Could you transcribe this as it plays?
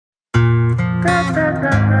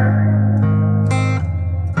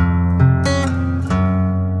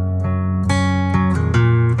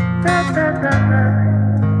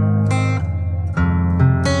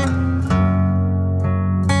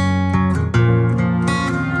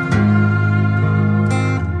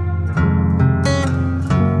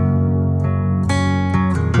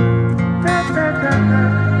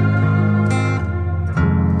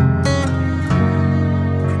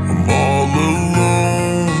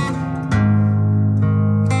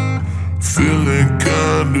Feeling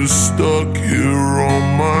kinda stuck here on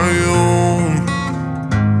my own,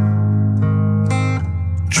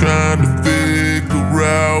 trying to figure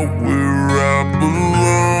out where I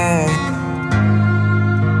belong.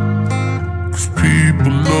 'Cause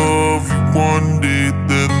people love you one day,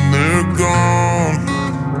 then they're gone.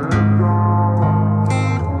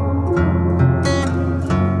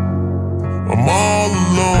 I'm all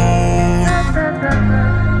alone,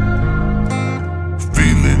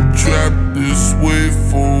 feeling trapped this way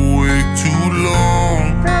for way too long,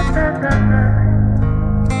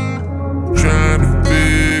 trying to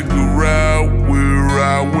figure out where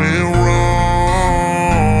I went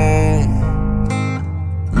wrong.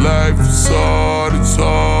 Life is hard, it's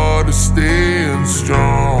hard to staying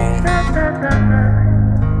strong.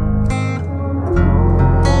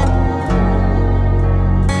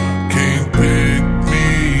 Can't pick me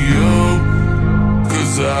up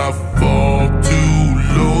 'cause I fall too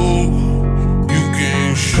low. You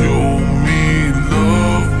can't show me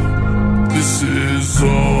love, this is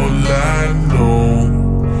all I know.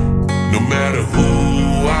 No matter who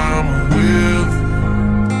I'm with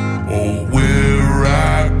or where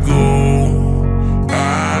I go,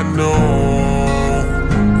 I know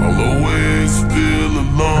I'll always feel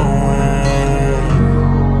alone.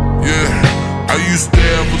 Yeah, I used to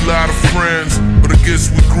have a lot of friends, but I guess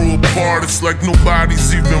we grew apart. It's like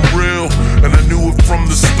nobody's even real, and I knew it from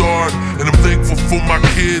the start. And I'm thankful for my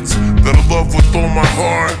kids that I love with all my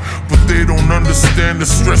heart, but they don't understand the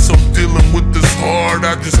stress I'm dealing with is hard.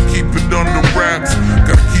 I just keep it under wraps,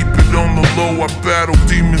 gotta keep it on the low. I battle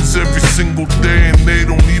demons every single day and they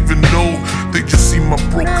don't even know. They just see my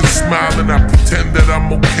broken smile and I pretend that I'm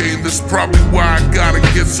okay. That's probably why I gotta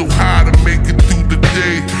get so high to make it through the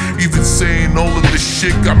day. Even saying all of this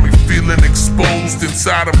shit got me feeling exposed.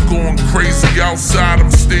 Inside I'm going crazy, outside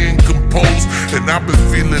I'm staying composed. And I've been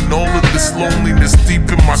feeling all of this loneliness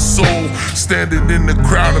deep in my soul, standing in the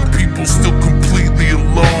crowd of people still completely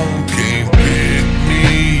alone. Can't pick me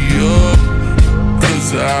up 'cause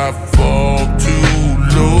I fall too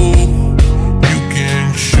low. You can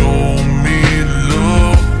show me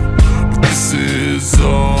love, but this is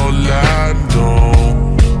all I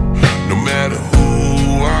know. No matter who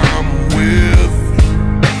I'm with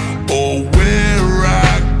or where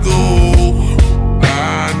I go,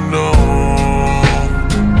 I know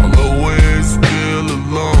I'll always feel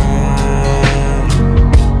alone.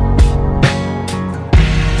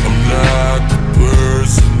 I'm not the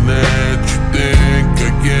person that you think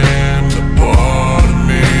I am. The part of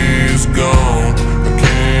me is gone. I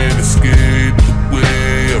can't escape the way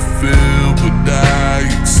I feel, but I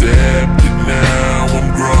accept it now. I'm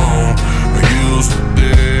grown. I used to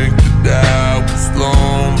think that I was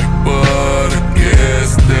lonely, but I guess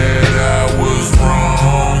that I was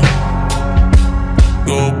wrong.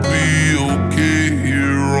 Gonna be okay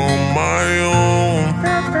here on my own.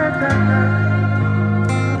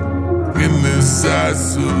 In this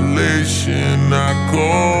isolation I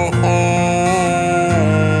call home.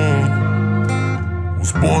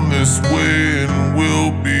 Was born this way and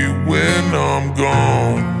will be when I'm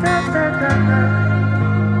gone.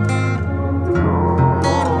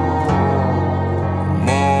 I'm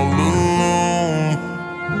all alone.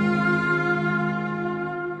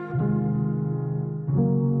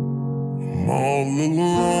 I'm all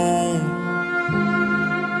alone.